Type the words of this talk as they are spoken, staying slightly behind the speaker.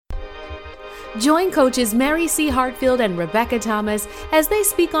Join coaches Mary C. Hartfield and Rebecca Thomas as they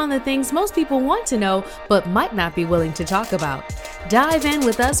speak on the things most people want to know but might not be willing to talk about. Dive in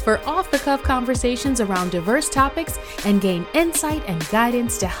with us for off-the-cuff conversations around diverse topics and gain insight and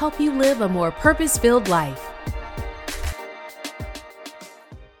guidance to help you live a more purpose-filled life.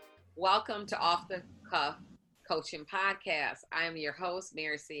 Welcome to Off the Cuff Coaching Podcast. I am your host,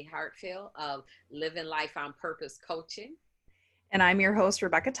 Mary C. Hartfield of Living Life on Purpose Coaching. And I'm your host,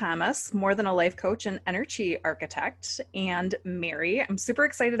 Rebecca Thomas, more than a life coach and energy architect. And Mary, I'm super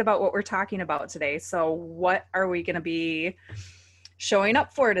excited about what we're talking about today. So what are we going to be showing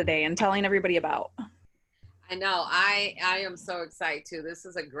up for today and telling everybody about? I know, I am so excited too. This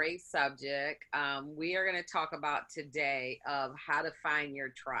is a great subject. We are going to talk about today of how to find your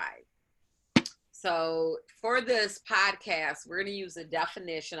tribe. So for this podcast, we're going to use the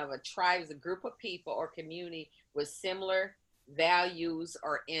definition of a tribe as a group of people or community with similar values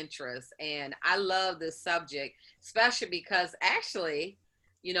or interests. And I love this subject, especially because actually,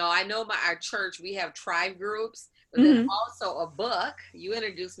 you know, I know our church, we have tribe groups, but then also a book. You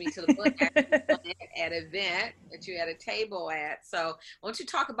introduced me to the book at an event that you had a table at. So why don't you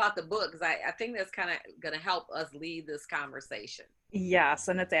talk about the book? Because I think that's kind of going to help us lead this conversation. Yes,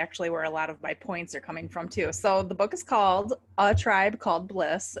 and it's actually where a lot of my points are coming from too. So the book is called A Tribe Called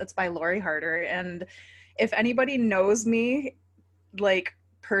Bliss. It's by Lori Harder. And if anybody knows me, like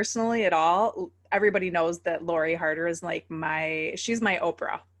personally at all, everybody knows that Lori Harder is like she's my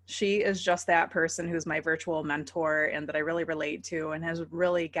Oprah. She is just that person who's my virtual mentor and that I really relate to and has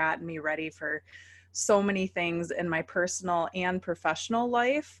really gotten me ready for so many things in my personal and professional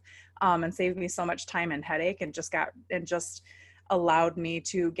life, and saved me so much time and headache and just allowed me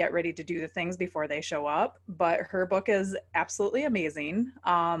to get ready to do the things before they show up. But her book is absolutely amazing.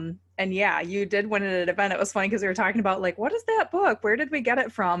 And yeah, you did win at an event. It was funny because we were talking about like, what is that book? Where did we get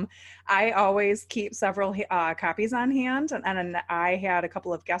it from? I always keep several copies on hand. And I had a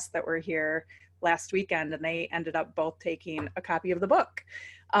couple of guests that were here last weekend and they ended up both taking a copy of the book.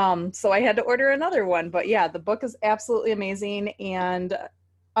 So I had to order another one. But yeah, the book is absolutely amazing. And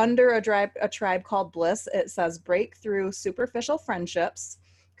under a tribe called Bliss, it says break through superficial friendships,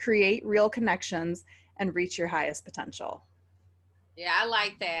 create real connections, and reach your highest potential. Yeah, I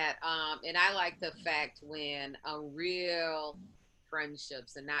like that. And I like the fact when real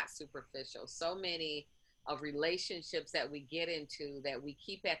friendships and not superficial. So many of relationships that we get into that we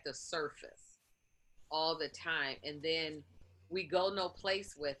keep at the surface all the time. And then we go no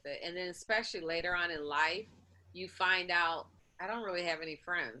place with it. And then especially later on in life, you find out, I don't really have any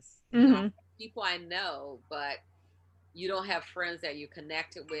friends. You know, people I know, but you don't have friends that you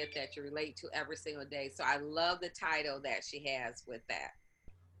connected with, that you relate to every single day. So I love the title that she has with that.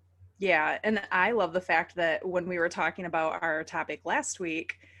 Yeah, and I love the fact that when we were talking about our topic last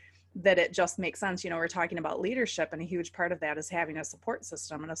week, that it just makes sense. You know, we're talking about leadership, and a huge part of that is having a support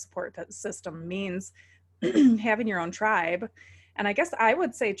system. And a support system means having your own tribe. And I guess I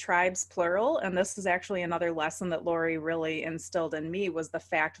would say tribes plural. And this is actually another lesson that Lori really instilled in me, was the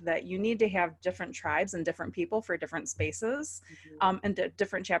fact that you need to have different tribes and different people for different spaces, and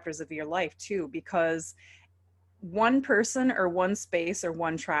different chapters of your life too, because one person or one space or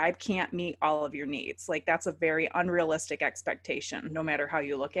one tribe can't meet all of your needs. Like that's a very unrealistic expectation, no matter how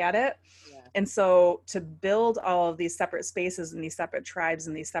you look at it. Yeah. And so to build all of these separate spaces and these separate tribes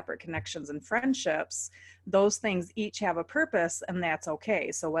and these separate connections and friendships, those things each have a purpose, and that's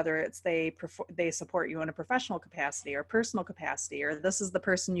okay. So whether it's they support you in a professional capacity or personal capacity, or this is the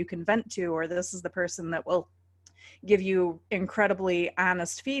person you can vent to, or this is the person that will give you incredibly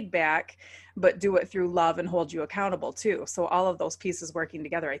honest feedback, but do it through love and hold you accountable too. So all of those pieces working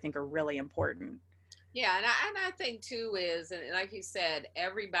together, I think, are really important. Yeah, and I think too is, and like you said,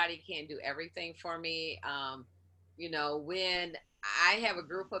 everybody can't do everything for me. You know, when I have a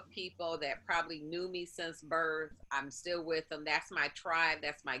group of people that probably knew me since birth, I'm still with them. That's my tribe.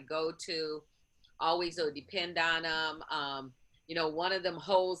 That's my go-to. Always will depend on them. You know, one of them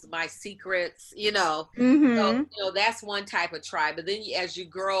holds my secrets, you know. So, you know, that's one type of tribe. But then as you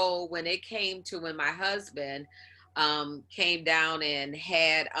grow, when my husband came down and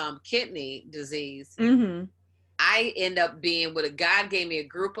had kidney disease, I end up being with God gave me a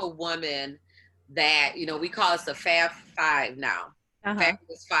group of women that, you know, we call us the Fab Five now.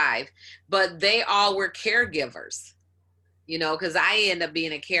 Fabulous Five. But they all were caregivers. You know, because I end up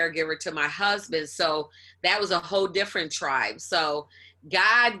being a caregiver to my husband. So that was a whole different tribe. So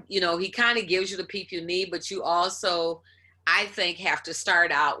God, you know, he kind of gives you the people you need, but you also, I think, have to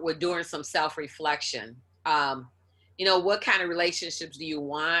start out with doing some self-reflection. You what kind of relationships do you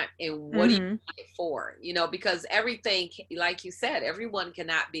want and what do you want it for? Because everything, like you said, everyone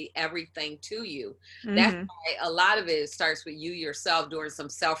cannot be everything to you. That's why a lot of it starts with you yourself doing some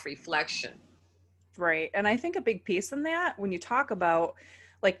self-reflection. Right. And I think a big piece in that, when you talk about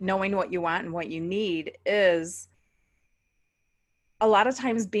like knowing what you want and what you need, is a lot of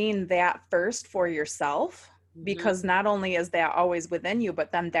times being that first for yourself, because not only is that always within you,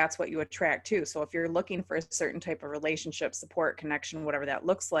 but then that's what you attract too. So if you're looking for a certain type of relationship, support, connection, whatever that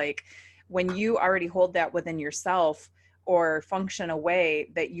looks like, when you already hold that within yourself or function a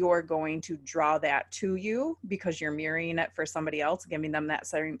way that you're going to draw that to you because you're mirroring it for somebody else, giving them that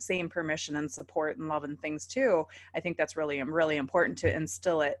same permission and support and love and things too. I think that's really, really important to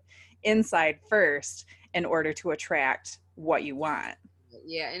instill it inside first in order to attract what you want.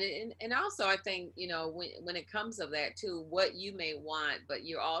 Yeah, and also I think, when it comes of that too, what you may want, but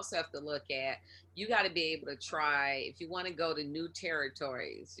you also have to look at, you got to be able to try, if you want to go to new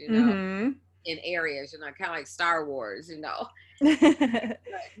territories, in areas, kind of like Star Wars, you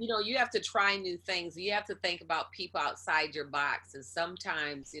have to try new things. You have to think about people outside your box. And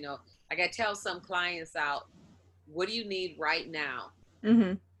sometimes, like I tell some clients out, what do you need right now?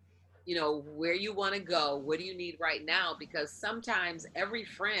 Where you want to go, what do you need right now? Because sometimes every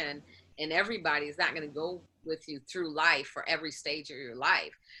friend and everybody is not going to go with you through life for every stage of your life.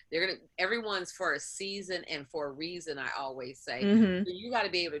 Everyone's for a season and for a reason, I always say. So you got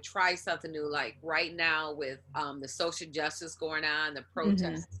to be able to try something new, like right now with the social justice going on, the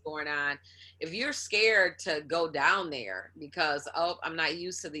protests going on. If you're scared to go down there because, I'm not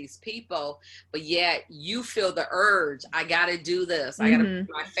used to these people, but yet you feel the urge, I got to do this, I got to be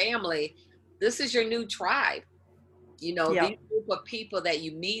my family, this is your new tribe. These group of people that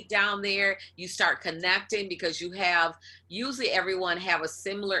you meet down there, you start connecting because usually everyone have a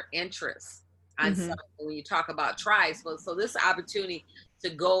similar interest on something when you talk about tribes. So this opportunity to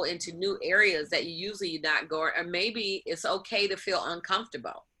go into new areas that you usually not go, or maybe it's okay to feel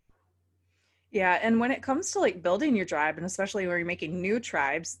uncomfortable. Yeah. And when it comes to like building your tribe, and especially when you're making new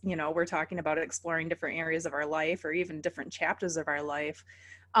tribes, we're talking about exploring different areas of our life or even different chapters of our life.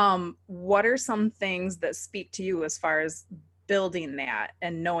 What are some things that speak to you as far as building that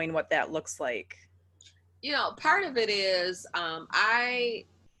and knowing what that looks like? Part of it is, I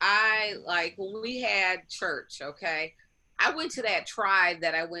like when we had church, okay, I went to that tribe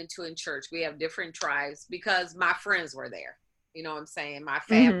that I went to in church. We have different tribes because my friends were there. You know what I'm saying? My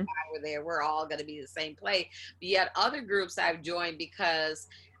family and I were there. We're all going to be the same place. But yet other groups I've joined because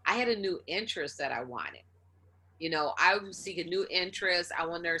I had a new interest that I wanted. I would seek a new interest. I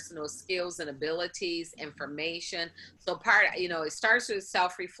want to know skills and abilities, information. So it starts with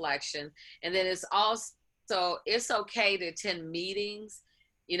self-reflection. And then it's also, it's okay to attend meetings.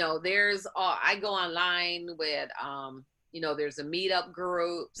 I go online with, there's a meetup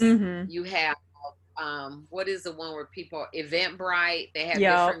groups. You have, what is the one where people, Eventbrite, they have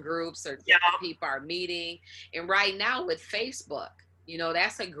different groups or people are meeting. And right now with Facebook,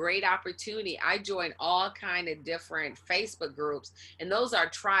 that's a great opportunity. I join all kind of different Facebook groups, and those are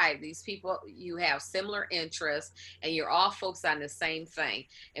tribe. These people, you have similar interests and you're all focused on the same thing.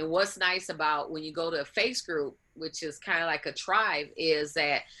 And what's nice about when you go to a Facebook group, which is kind of like a tribe, is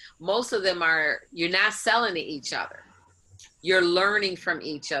that most of them you're not selling to each other. You're learning from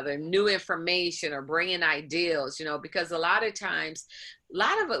each other, new information or bringing ideas, because a lot of times,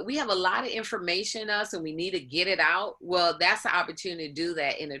 we have a lot of information in us and we need to get it out. Well, that's the opportunity to do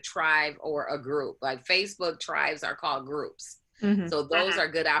that in a tribe or a group. Like Facebook tribes are called groups. So those are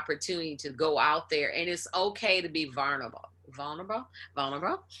good opportunity to go out there, and it's okay to be vulnerable. It's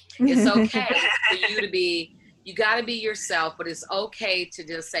okay for you got to be yourself, but it's okay to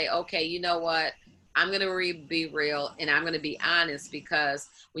just say, okay, you know what? I'm going to be real and I'm going to be honest, because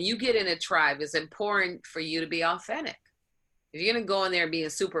when you get in a tribe, it's important for you to be authentic. If you're going to go in there being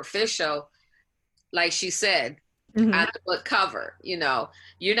superficial, like she said, on the book cover, you're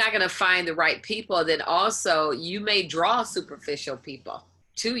not going to find the right people. Then also you may draw superficial people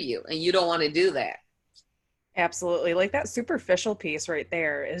to you, and you don't want to do that. Absolutely. Like that superficial piece right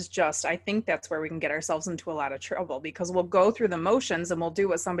there is just, I think that's where we can get ourselves into a lot of trouble, because we'll go through the motions and we'll do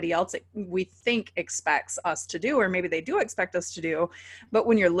what somebody else we think expects us to do, or maybe they do expect us to do. But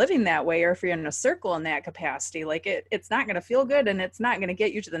when you're living that way, or if you're in a circle in that capacity, like it's not going to feel good, and it's not going to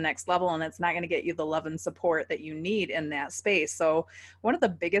get you to the next level, and it's not going to get you the love and support that you need in that space. So one of the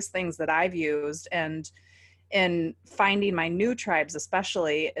biggest things that I've used, and in finding my new tribes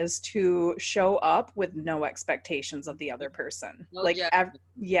especially is to show up with no expectations of the other person. No Like judgment.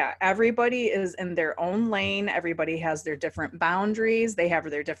 everybody is in their own lane, everybody has their different boundaries, they have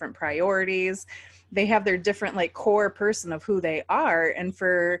their different priorities, they have their different like core person of who they are, and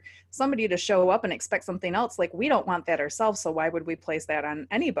for somebody to show up and expect something else, like we don't want that ourselves, so why would we place that on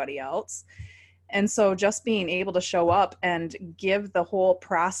anybody else? And so just being able to show up and give the whole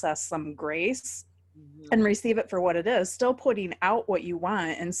process some grace and receive it for what it is, still putting out what you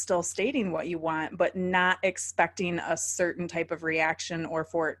want and still stating what you want, but not expecting a certain type of reaction or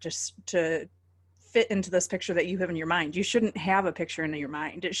for it just to fit into this picture that you have in your mind. You shouldn't have a picture in your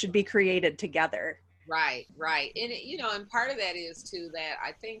mind. It should be created together. Right, right. And, and part of that is too that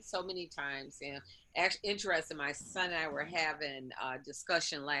I think so many times, actually interesting, my son and I were having a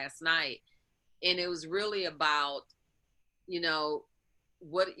discussion last night, and it was really about,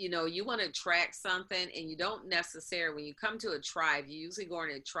 what, you want to attract something, and you don't necessarily, when you come to a tribe, you usually go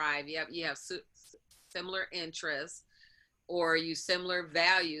in a tribe, you have similar interests or similar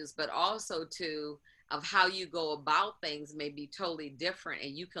values, but also too of how you go about things may be totally different,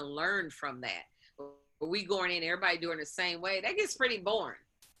 and you can learn from that. But we going in, everybody doing the same way, that gets pretty boring,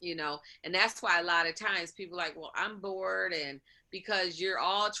 and that's why a lot of times people are like, well, I'm bored, and because you're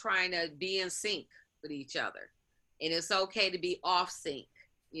all trying to be in sync with each other, and it's okay to be off sync.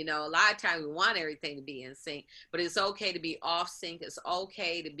 A lot of times we want everything to be in sync, but it's okay to be off sync. It's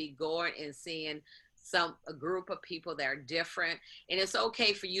okay to be going and seeing a group of people that are different, and it's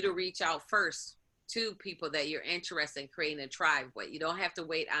okay for you to reach out first to people that you're interested in creating a tribe with. You don't have to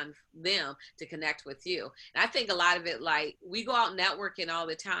wait on them to connect with you. And I think a lot of it, like, we go out networking all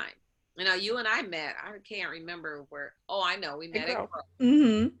the time. You and I met, I can't remember where, I know, we met at Grow.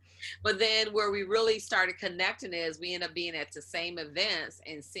 Mm-hmm. But then where we really started connecting is we end up being at the same events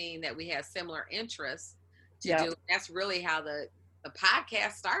and seeing that we have similar interests to do. That's really how the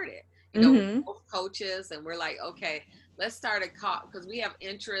podcast started. We're both coaches, and we're like, okay, let's start a call because we have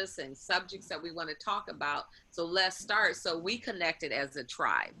interests and subjects that we want to talk about. So let's start. So we connected as a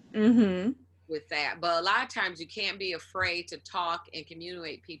tribe with that. But a lot of times you can't be afraid to talk and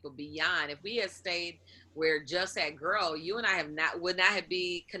communicate people beyond. If we had stayed where just at Grow, you and I would not have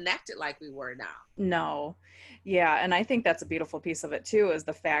be connected like we were now. No. Yeah. And I think that's a beautiful piece of it too, is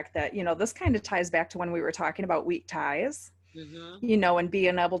the fact that, this kind of ties back to when we were talking about weak ties. And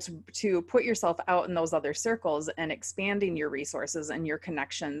being able to put yourself out in those other circles and expanding your resources and your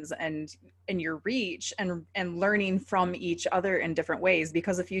connections and your reach and learning from each other in different ways.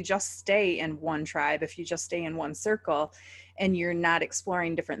 Because if you just stay in one tribe, if you just stay in one circle and you're not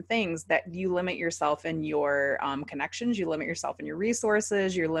exploring different things, that you limit yourself in your connections, you limit yourself in your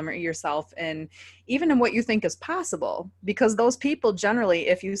resources, you limit yourself in even in what you think is possible, because those people generally,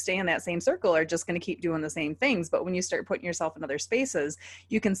 if you stay in that same circle, are just going to keep doing the same things. But when you start putting yourself in other spaces,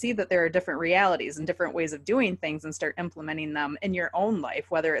 you can see that there are different realities and different ways of doing things and start implementing them in your own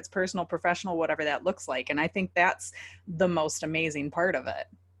life, whether it's personal, professional, whatever that looks like. And I think that's the most amazing part of it.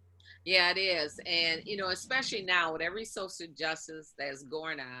 Yeah, it is. And, especially now with every social justice that's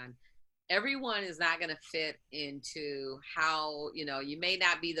going on, everyone is not going to fit into how, you may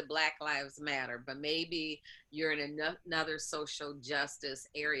not be the Black Lives Matter, but maybe you're in another social justice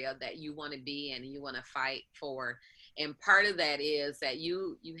area that you want to be in and you want to fight for. And part of that is that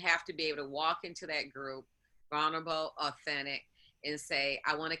you have to be able to walk into that group, vulnerable, authentic, and say,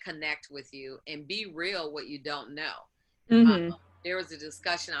 I want to connect with you and be real what you don't know. There was a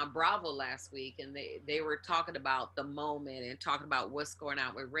discussion on Bravo last week, and they were talking about the moment and talking about what's going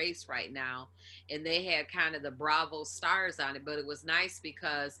on with race right now. And they had kind of the Bravo stars on it, but it was nice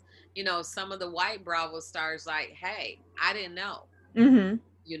because, some of the white Bravo stars like, hey, I didn't know, and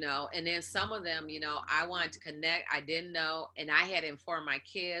then some of them, I wanted to connect. I didn't know. And I had informed my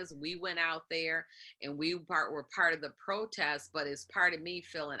kids. We went out there and we were part of the protest, but it's part of me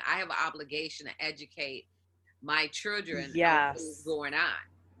feeling I have an obligation to educate my children of what's going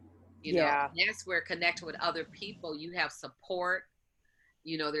on. That's where connecting with other people, you have support,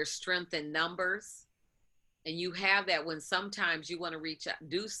 there's strength in numbers, and you have that when sometimes you want to reach out,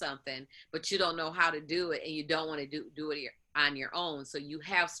 do something, but you don't know how to do it, and you don't want to do it on your own. So you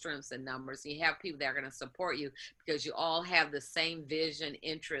have strengths in numbers, and you have people that are going to support you because you all have the same vision,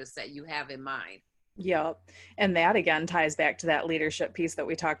 interests that you have in mind. Yep. And that again ties back to that leadership piece that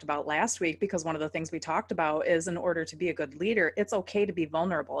we talked about last week, because one of the things we talked about is in order to be a good leader, it's okay to be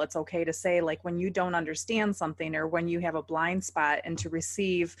vulnerable. It's okay to say, like, when you don't understand something or when you have a blind spot, and to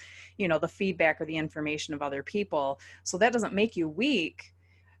receive, the feedback or the information of other people. So that doesn't make you weak,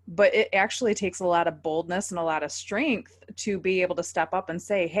 but it actually takes a lot of boldness and a lot of strength to be able to step up and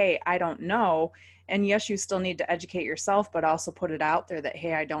say, hey, I don't know. And yes, you still need to educate yourself, but also put it out there that,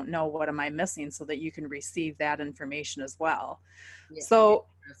 hey, I don't know, what am I missing, so that you can receive that information as well. Yeah, So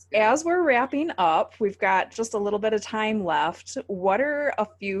that's good. as we're wrapping up, we've got just a little bit of time left. What are a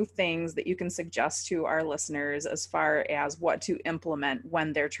few things that you can suggest to our listeners as far as what to implement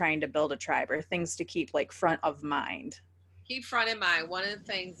when they're trying to build a tribe, or things to keep like front of mind? Keep front in mind, one of the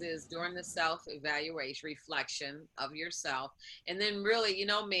things is during the self-evaluation, reflection of yourself. And then really, you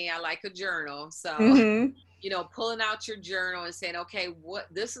know me, I like a journal. So, Mm-hmm. pulling out your journal and saying, okay,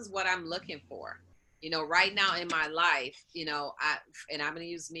 this is what I'm looking for. Right now in my life, and I'm going to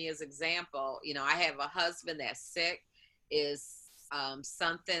use me as example. I have a husband that's sick, is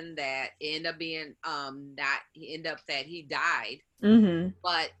something that end up being that he died. Mm-hmm.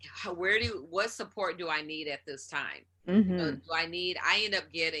 But what support do I need at this time? Mm-hmm. I end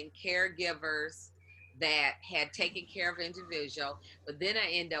up getting caregivers that had taken care of an individual, but then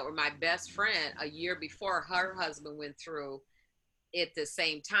I end up with my best friend a year before her husband went through at the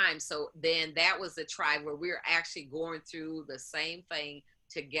same time. So then that was a tribe where we were actually going through the same thing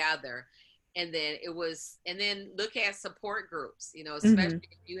together. And then look at support groups, especially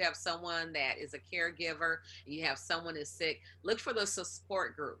if you have someone that is a caregiver, you have someone is sick, look for those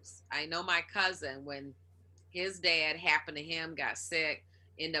support groups. I know my cousin, when his dad happened to him, got sick,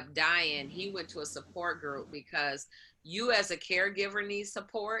 ended up dying, he went to a support group, because you as a caregiver need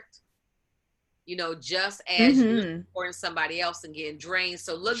support, just as you're Mm-hmm. supporting somebody else and getting drained.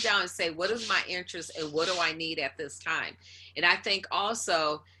 So look down and say, what is my interest and what do I need at this time? And I think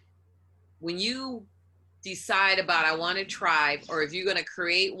also, when you decide about, I want a tribe, or if you're going to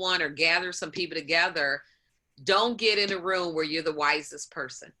create one or gather some people together, don't get in a room where you're the wisest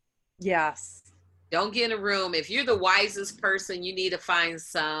person. Yes. Don't get in a room. If you're the wisest person, you need to find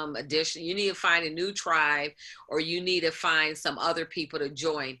you need to find a new tribe, or you need to find some other people to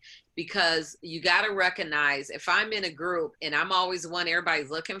join, because you got to recognize, if I'm in a group and I'm always the one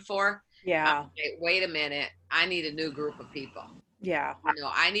everybody's looking for, Yeah. wait a minute, I need a new group of people. Yeah.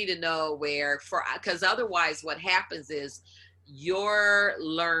 I need to know because otherwise what happens is your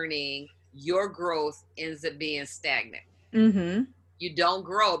learning, your growth ends up being stagnant. Mm-hmm. You don't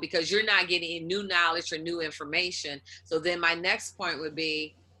grow because you're not getting new knowledge or new information. So then my next point would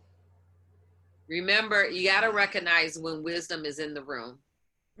be, remember, you got to recognize when wisdom is in the room.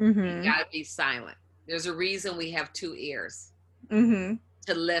 You Mm-hmm. got to be silent. There's a reason we have two ears, Mm-hmm.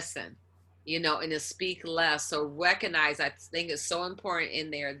 to listen, and to speak less. So recognize, I think it's so important in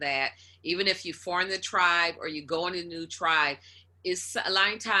there that even if you form the tribe or you go in a new tribe, it's a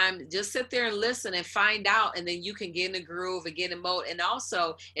long time, just sit there and listen and find out, and then you can get in the groove and get in mode. And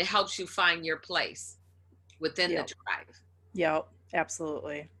also it helps you find your place within the tribe. Yep,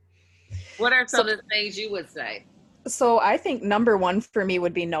 absolutely. What are some of the things you would say? So I think number one for me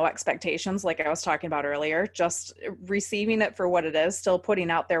would be no expectations, like I was talking about earlier, just receiving it for what it is, still putting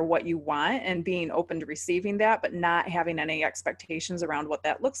out there what you want and being open to receiving that, but not having any expectations around what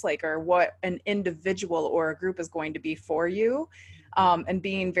that looks like or what an individual or a group is going to be for you. And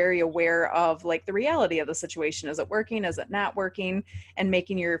being very aware of like the reality of the situation. Is it working? Is it not working? And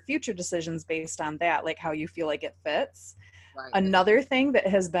making your future decisions based on that, like how you feel like it fits. Right. Another thing that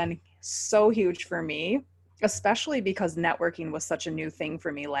has been so huge for me, especially because networking was such a new thing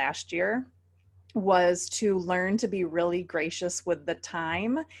for me last year, was to learn to be really gracious with the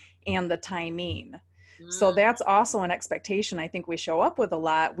time and the timing. So that's also an expectation I think we show up with a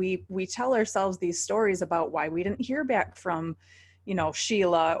lot. We tell ourselves these stories about why we didn't hear back from,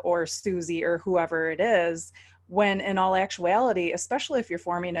 Sheila or Susie or whoever it is, when in all actuality, especially if you're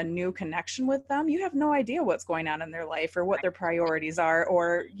forming a new connection with them, you have no idea what's going on in their life or what their priorities are,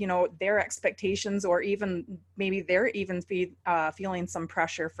 or, their expectations, or even maybe they're even feeling some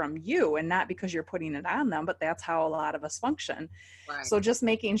pressure from you, and not because you're putting it on them, but that's how a lot of us function. Right. So just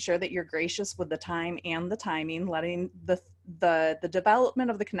making sure that you're gracious with the time and the timing, letting the development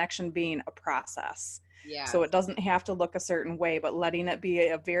of the connection being a process. Yeah. So it doesn't have to look a certain way, but letting it be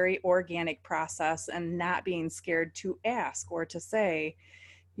a very organic process, and not being scared to ask or to say,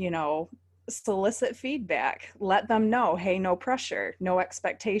 solicit feedback. Let them know, hey, no pressure, no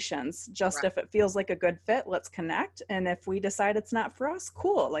expectations. Just right. If it feels like a good fit, let's connect. And if we decide it's not for us,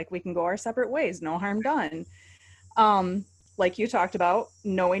 cool. Like we can go our separate ways, no harm done. Like you talked about,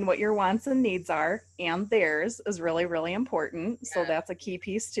 knowing what your wants and needs are and theirs is really, really important. Yeah. So that's a key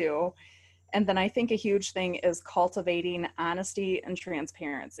piece too. And then I think a huge thing is cultivating honesty and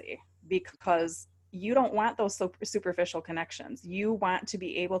transparency, because you don't want those superficial connections. You want to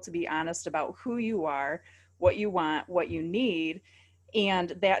be able to be honest about who you are, what you want, what you need, And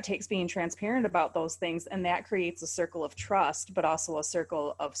that takes being transparent about those things, and that creates a circle of trust, but also a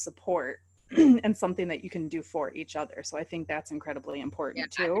circle of support and something that you can do for each other. So I think that's incredibly important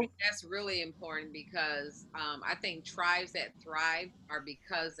too. I think that's really important because I think tribes that thrive are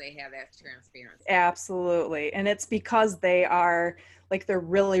because they have that transparency. Absolutely. And it's because they are like, they're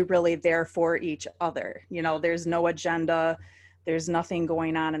really, really there for each other. You know, there's no agenda, there's nothing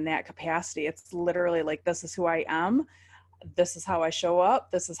going on in that capacity. It's literally like, this is who I am. This is how I show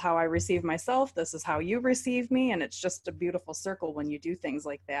up. This is how I receive myself. This is how you receive me. And it's just a beautiful circle when you do things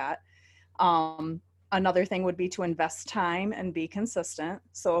like that. Another thing would be to invest time and be consistent.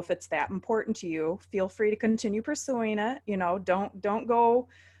 So if it's that important to you, feel free to continue pursuing it. You know, don't go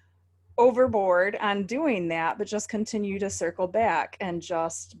overboard on doing that, but just continue to circle back and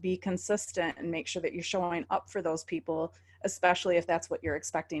just be consistent and make sure that you're showing up for those people, especially if that's what you're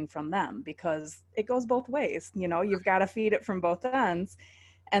expecting from them, because it goes both ways. You know, you've got to feed it from both ends.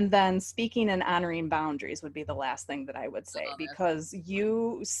 And then speaking and honoring boundaries would be the last thing that I would say, because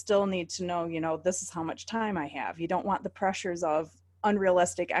you still need to know, you know, this is how much time I have. You don't want the pressures of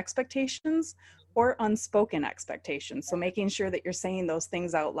unrealistic expectations or unspoken expectations. So making sure that you're saying those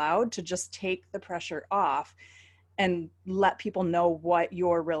things out loud to just take the pressure off and let people know what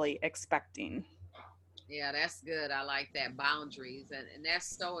you're really expecting. Yeah, that's good. I like that, boundaries. And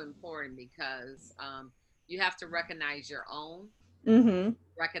that's so important because you have to recognize your own. Mm-hmm.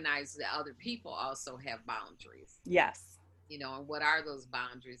 Recognize that other people also have boundaries. Yes. You know, and what are those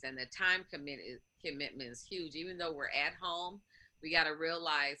boundaries? And the time commitment is huge. Even though we're at home, we got to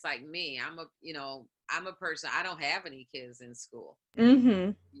realize, like me, I'm a person, I don't have any kids in school.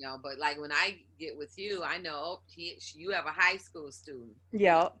 Mm-hmm. You know, but like when I get with you, I know you have a high school student.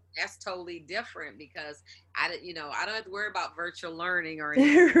 Yeah. That's totally different because I don't have to worry about virtual learning or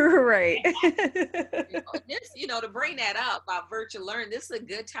anything. Right. To bring that up about virtual learning, this is a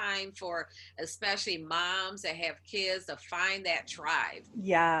good time for especially moms that have kids to find that tribe.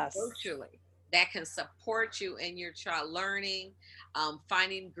 Yes. Virtually. That can support you in your child learning,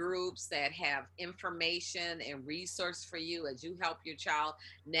 finding groups that have information and resource for you as you help your child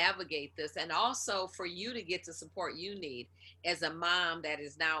navigate this, and also for you to get the support you need as a mom that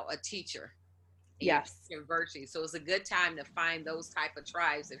is now a teacher. Yes. Virtually. So it's a good time to find those type of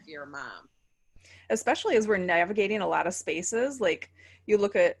tribes if you're a mom. Especially as we're navigating a lot of spaces, like you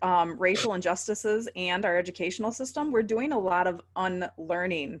look at racial injustices and our educational system, we're doing a lot of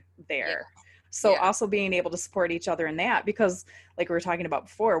unlearning there. Yeah. So also being able to support each other in that, because like we were talking about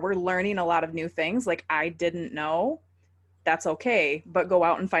before, we're learning a lot of new things. Like I didn't know, that's okay, but go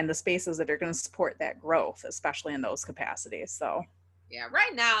out and find the spaces that are going to support that growth, especially in those capacities. So yeah,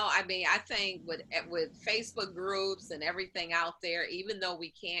 right now, I mean, I think with Facebook groups and everything out there, even though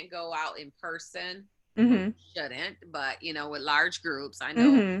we can't go out in person, mm-hmm. we shouldn't, but with large groups, I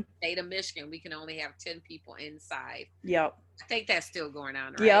know mm-hmm. state of Michigan, we can only have 10 people inside. Yep. I think that's still going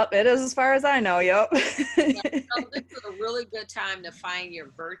on, right? Yep, it is as far as I know. Yep. So this is a really good time to find your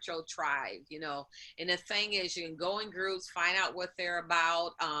virtual tribe, and the thing is you can go in groups, find out what they're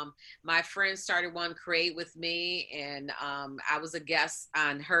about. My friend started one, Create With Me, and I was a guest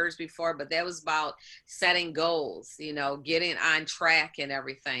on hers before, but that was about setting goals, getting on track and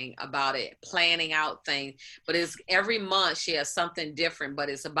everything about it, planning out things. But it's every month she has something different, but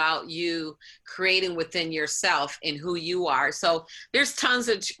it's about you creating within yourself and who you are. So there's tons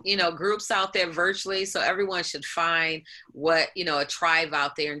of, groups out there virtually. So everyone should find what, a tribe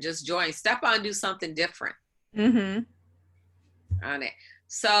out there and just join, step out and do something different. Mm-hmm. On it.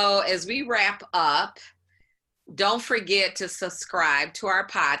 So as we wrap up, don't forget to subscribe to our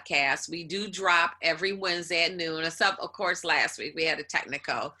podcast. We do drop every Wednesday at noon. Except, of course, last week we had a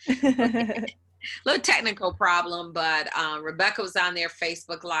little technical problem, but Rebecca was on their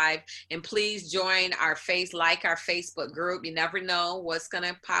Facebook Live, and please join our Facebook group. You never know what's going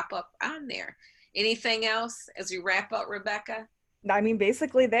to pop up on there. Anything else as we wrap up, Rebecca? I mean,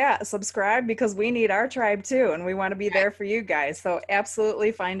 basically that. Subscribe, because we need our tribe too, and we want to be there for you guys. So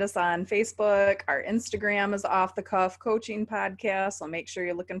absolutely find us on Facebook. Our Instagram is Off the Cuff Coaching Podcast. So make sure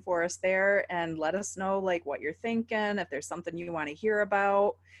you're looking for us there and let us know like what you're thinking, if there's something you want to hear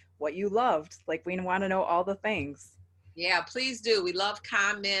about, what you loved. Like, we want to know all the things. Yeah, please do. We love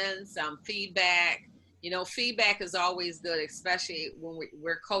comments, feedback. Feedback is always good, especially when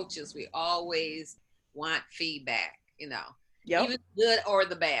we're coaches. We always want feedback, Yep. Even good or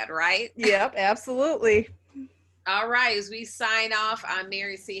the bad, right? Yep, absolutely. All right, as we sign off, I'm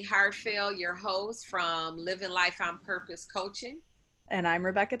Mary C. Hartfield, your host from Living Life on Purpose Coaching. And I'm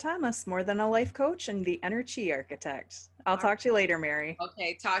Rebecca Thomas, More Than a Life Coach and the Energy Architect. I'll talk to you later, Mary.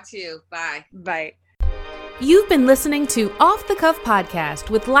 Okay, talk to you. Bye. Bye. You've been listening to Off the Cuff Podcast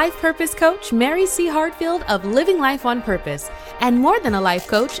with life purpose coach Mary C. Hartfield of Living Life on Purpose, and more than a life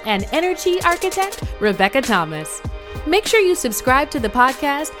coach and energy architect, Rebecca Thomas. Make sure you subscribe to the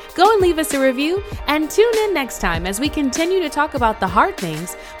podcast, go and leave us a review, and tune in next time as we continue to talk about the hard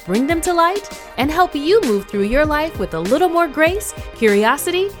things, bring them to light, and help you move through your life with a little more grace,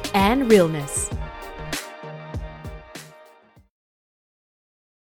 curiosity, and realness.